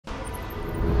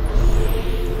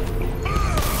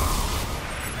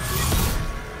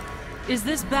Is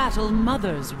this battle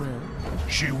Mother's will?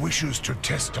 She wishes to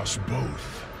test us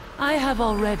both. I have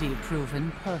already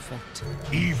proven perfect.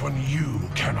 Even you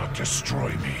cannot destroy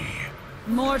me.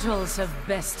 Mortals have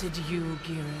bested you,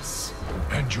 Geras.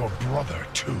 And your brother,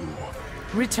 too.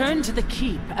 Return to the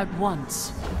keep at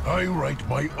once. I write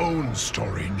my own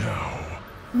story now.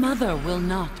 Mother will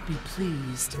not be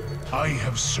pleased. I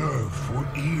have served for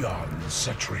eons,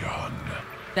 CETRION.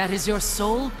 That is your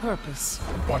sole purpose.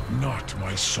 But not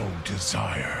my sole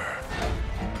desire.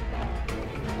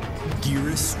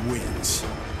 Geras wins.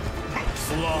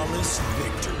 Flawless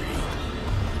victory.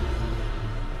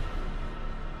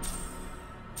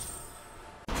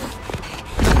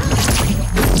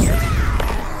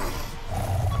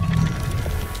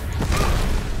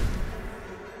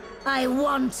 I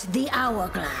want the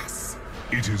hourglass.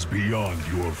 It is beyond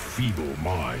your feeble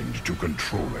mind to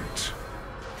control it.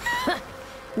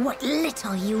 What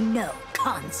little you know,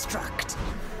 construct.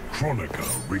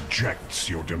 Kronika rejects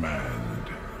your demand.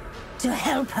 To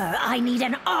help her, I need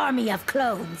an army of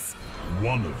clones.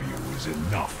 One of you is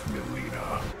enough,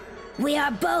 MILEENA. We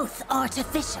are both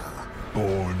artificial.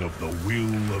 Born of the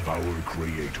will of our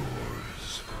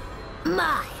creators.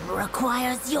 Mine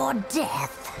requires your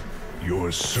death. Your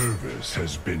service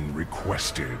has been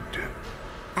requested.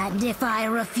 And if I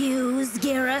refuse,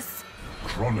 Geras?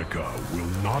 Kronika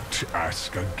will not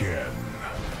ask again.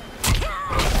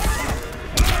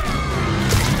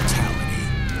 Brutality.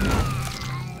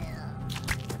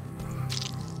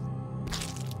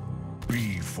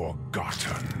 Be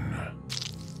forgotten.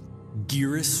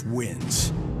 Geras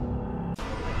wins.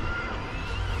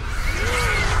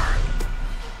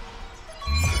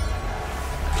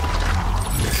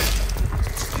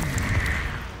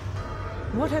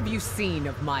 What have you seen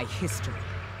of my history?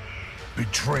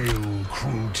 Betrayal,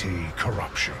 cruelty,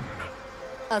 corruption.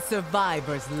 A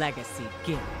survivor's legacy,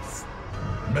 Geras.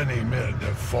 Many men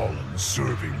have fallen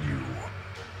serving you.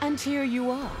 And here you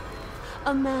are,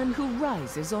 a man who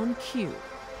rises on cue.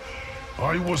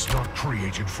 I was not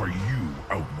created for you,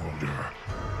 Outworlder.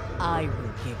 I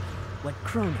will give you what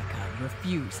Kronika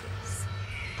refuses.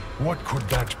 What could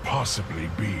that possibly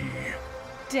be?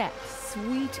 Death's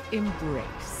sweet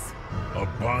embrace.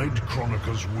 Abide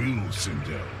Kronika's will,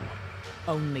 SINDEL.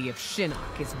 Only if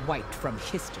Shinnok is wiped from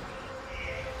history.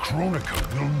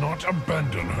 Kronika will not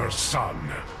abandon her son.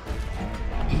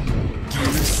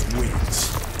 Geras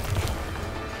wins.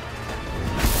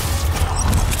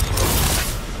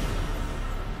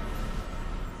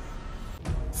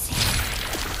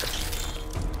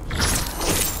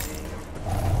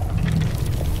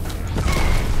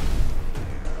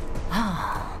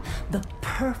 The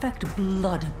perfect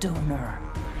blood donor.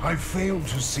 I fail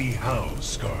to see how,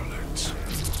 Scarlet.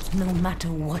 No matter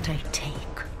what I take,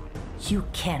 you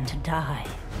can't die.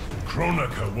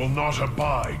 Kronika will not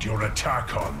abide your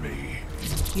attack on me.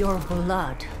 Your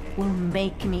blood will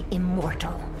make me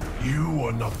immortal. You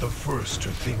are not the first to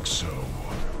think so.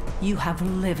 You have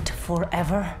lived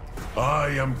forever. I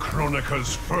am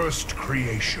Kronika's first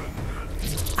creation.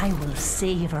 I will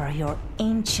savor your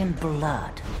ancient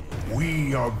blood.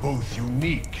 We are both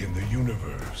unique in the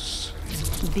universe.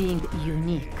 Being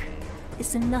unique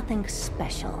is nothing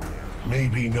special.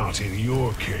 Maybe not in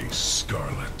your case,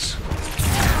 Scarlet.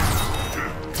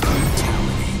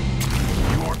 Brutality.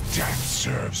 Your death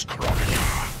serves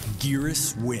Kronika.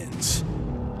 Geras wins.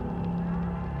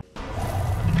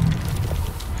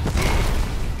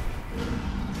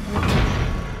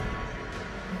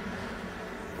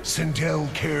 SINDEL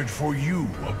cared for you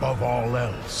above all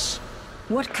else.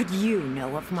 What could you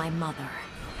know of my mother?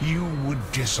 You would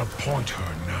disappoint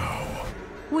her now.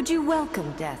 Would you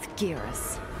welcome death,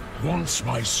 Geras? Once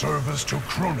my service to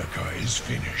Kronika is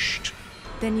finished.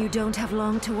 Then you don't have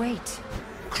long to wait.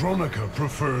 Kronika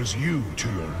prefers you to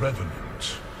your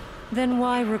revenant. Then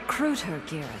why recruit her,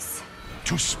 Geras?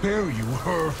 To spare you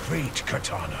her fate,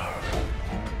 KITANA.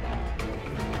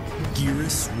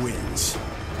 Geras wins.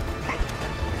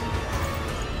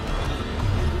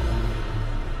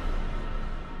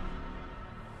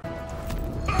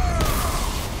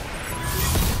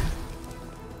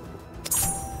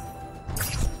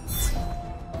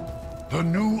 The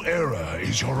new era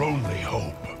is your only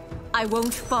hope. I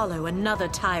won't follow another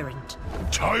tyrant.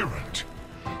 Tyrant?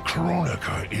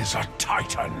 Kronika is a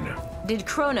titan. Did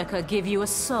Kronika give you a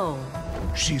soul?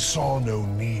 She saw no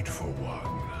need for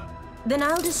one. Then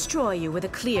I'll destroy you with a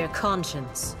clear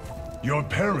conscience. Your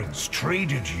parents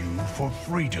traded you for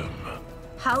freedom.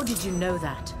 How did you know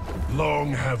that?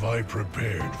 Long have I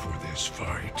prepared for this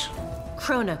fight.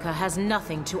 Kronika has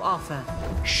nothing to offer.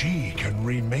 She can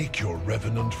remake your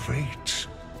revenant fate.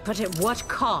 But at what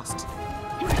cost?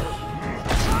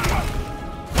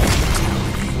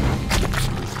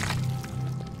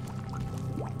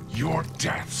 Your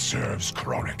death serves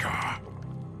Kronika.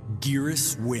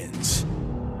 Geras wins.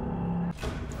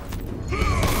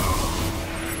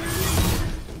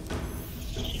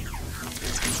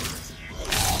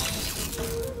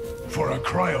 For a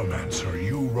cryomancer,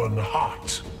 you run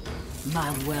hot.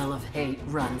 My well of hate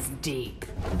runs deep.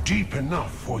 Deep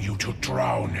enough for you to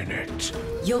drown in it.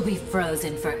 You'll be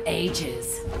frozen for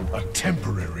ages. A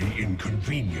temporary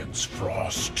inconvenience,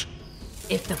 Frost.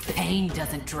 If the pain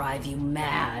doesn't drive you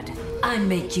mad, I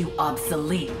make you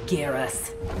obsolete,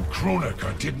 Geras.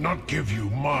 Kronika did not give you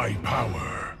my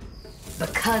power.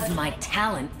 Because my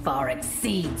talent far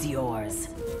exceeds yours.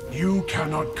 You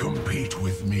cannot compete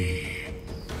with me.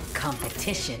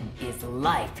 Competition is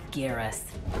life, Geras.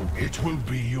 It will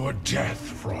be your death,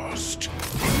 Frost.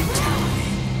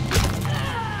 Brutality.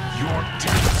 Your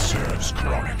death serves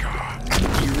Kronika.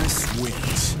 Geras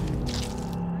wins.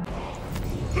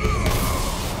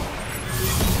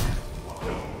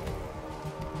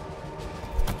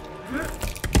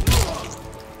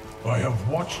 I have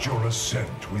watched your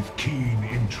ascent with keen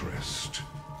interest.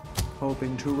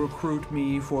 Hoping to recruit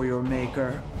me for your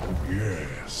maker?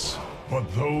 Yes, but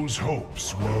those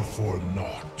hopes were for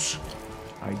naught.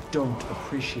 I don't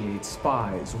appreciate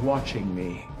spies watching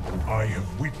me. I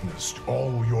have witnessed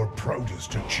all your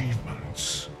proudest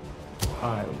achievements.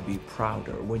 I'll be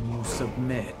prouder when you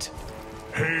submit.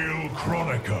 Hail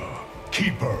Kronika,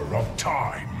 keeper of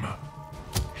time.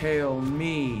 Hail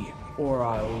me, or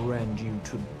I'll rend you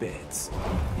to bits.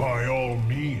 By all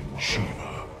means,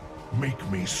 SHEEVA, make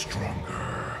me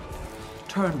stronger.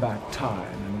 Turn back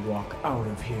time and walk out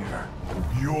of here.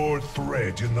 Your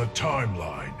thread in the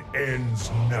timeline ends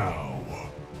now.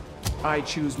 I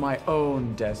choose my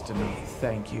own destiny,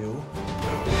 thank you.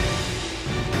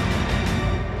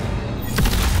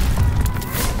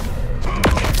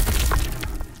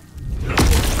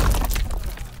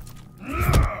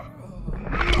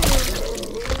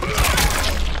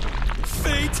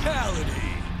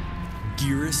 Fatality.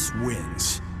 Geras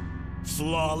wins.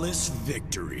 Flawless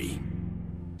victory.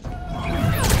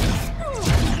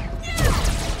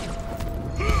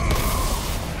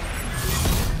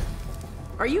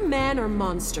 Are you man or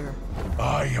monster?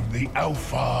 I am the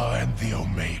Alpha and the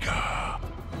Omega.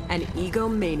 An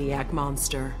egomaniac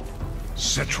monster.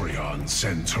 CETRION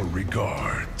sends her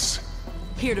regards.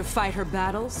 Here to fight her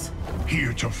battles?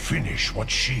 Here to finish what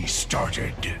she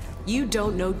started. You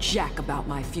don't know jack about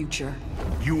my future.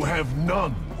 You have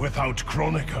none without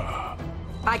Kronika.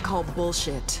 I call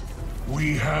bullshit.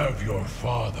 We have your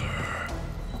father.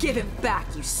 Give it back,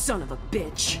 you son of a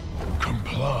bitch.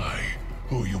 Comply,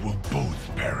 or you will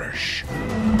both perish.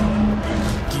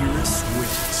 Geras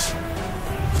wins.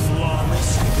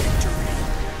 Flawless victory.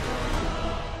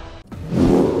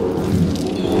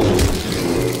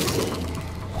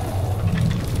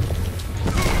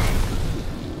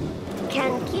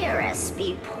 Can Geras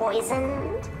be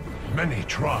poisoned? Many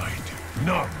tried.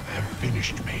 None have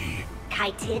finished me.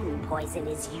 Chitin poison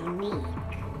is unique.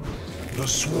 The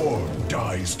swarm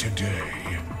dies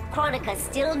today. Kronika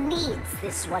still needs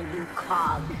this one, you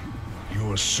cog.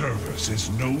 Your service is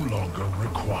no longer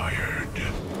required.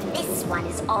 This one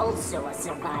is also a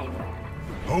survivor.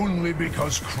 Only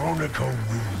because Kronika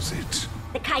wills it.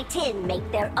 The chitin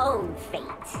make their own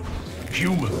fate.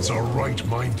 Humans are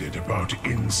right-minded about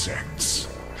insects.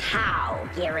 How,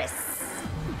 Geras?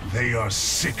 They are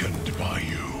sickened by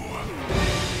you.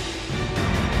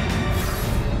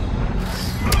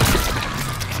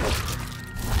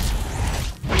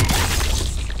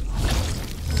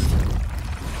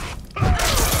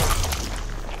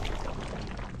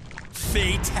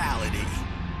 Fatality.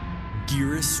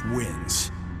 Geras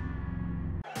wins.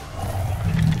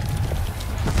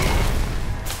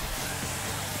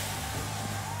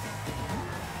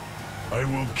 I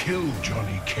will kill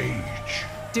Johnny Cage.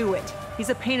 Do it. He's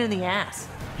a pain in the ass.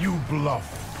 You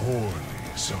bluff poorly,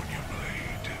 Sonya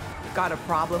Blade. Got a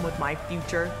problem with my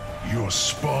future? Your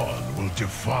spawn will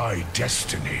defy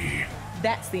destiny.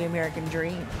 That's the American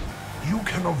dream. You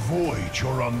can avoid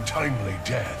your untimely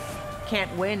death.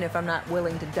 Can't win if I'm not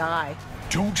willing to die.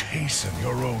 Don't hasten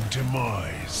your own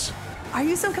demise. Are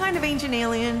you some kind of ancient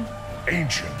alien?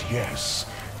 Ancient, yes.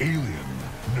 Alien,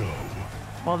 no.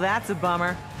 Well, that's a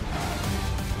bummer.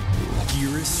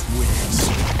 Geras wins.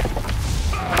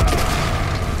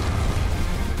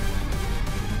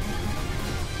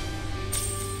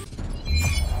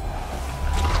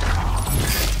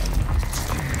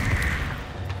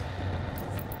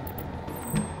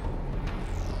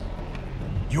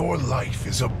 Your life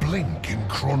is a blink in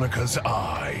Kronika's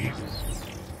eye.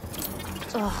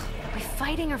 Ugh, are we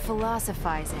fighting or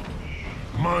philosophizing?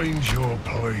 Mind your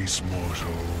place,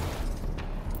 mortal.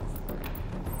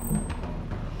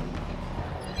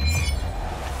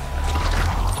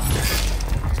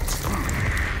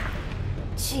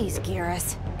 Jeez,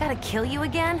 Geras. Gotta kill you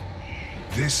again?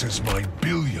 This is my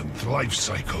billionth life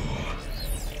cycle.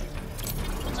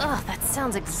 Ugh, that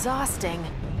sounds exhausting.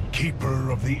 Keeper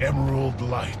of the Emerald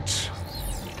Light.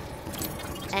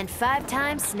 And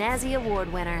 5-time Snazzy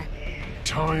Award winner.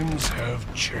 Times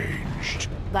have changed.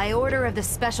 By order of the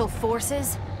Special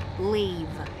Forces, leave.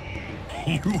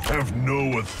 You have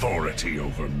no authority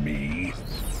over me.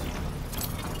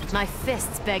 My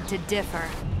fists beg to differ.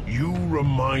 You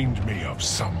remind me of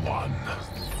someone.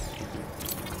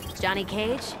 Johnny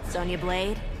Cage, Sonya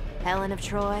Blade, Helen of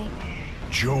Troy.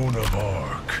 Joan of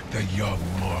Arc, the young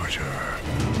martyr.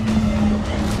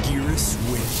 Geras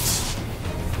wins.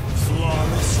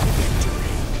 Flawless victory.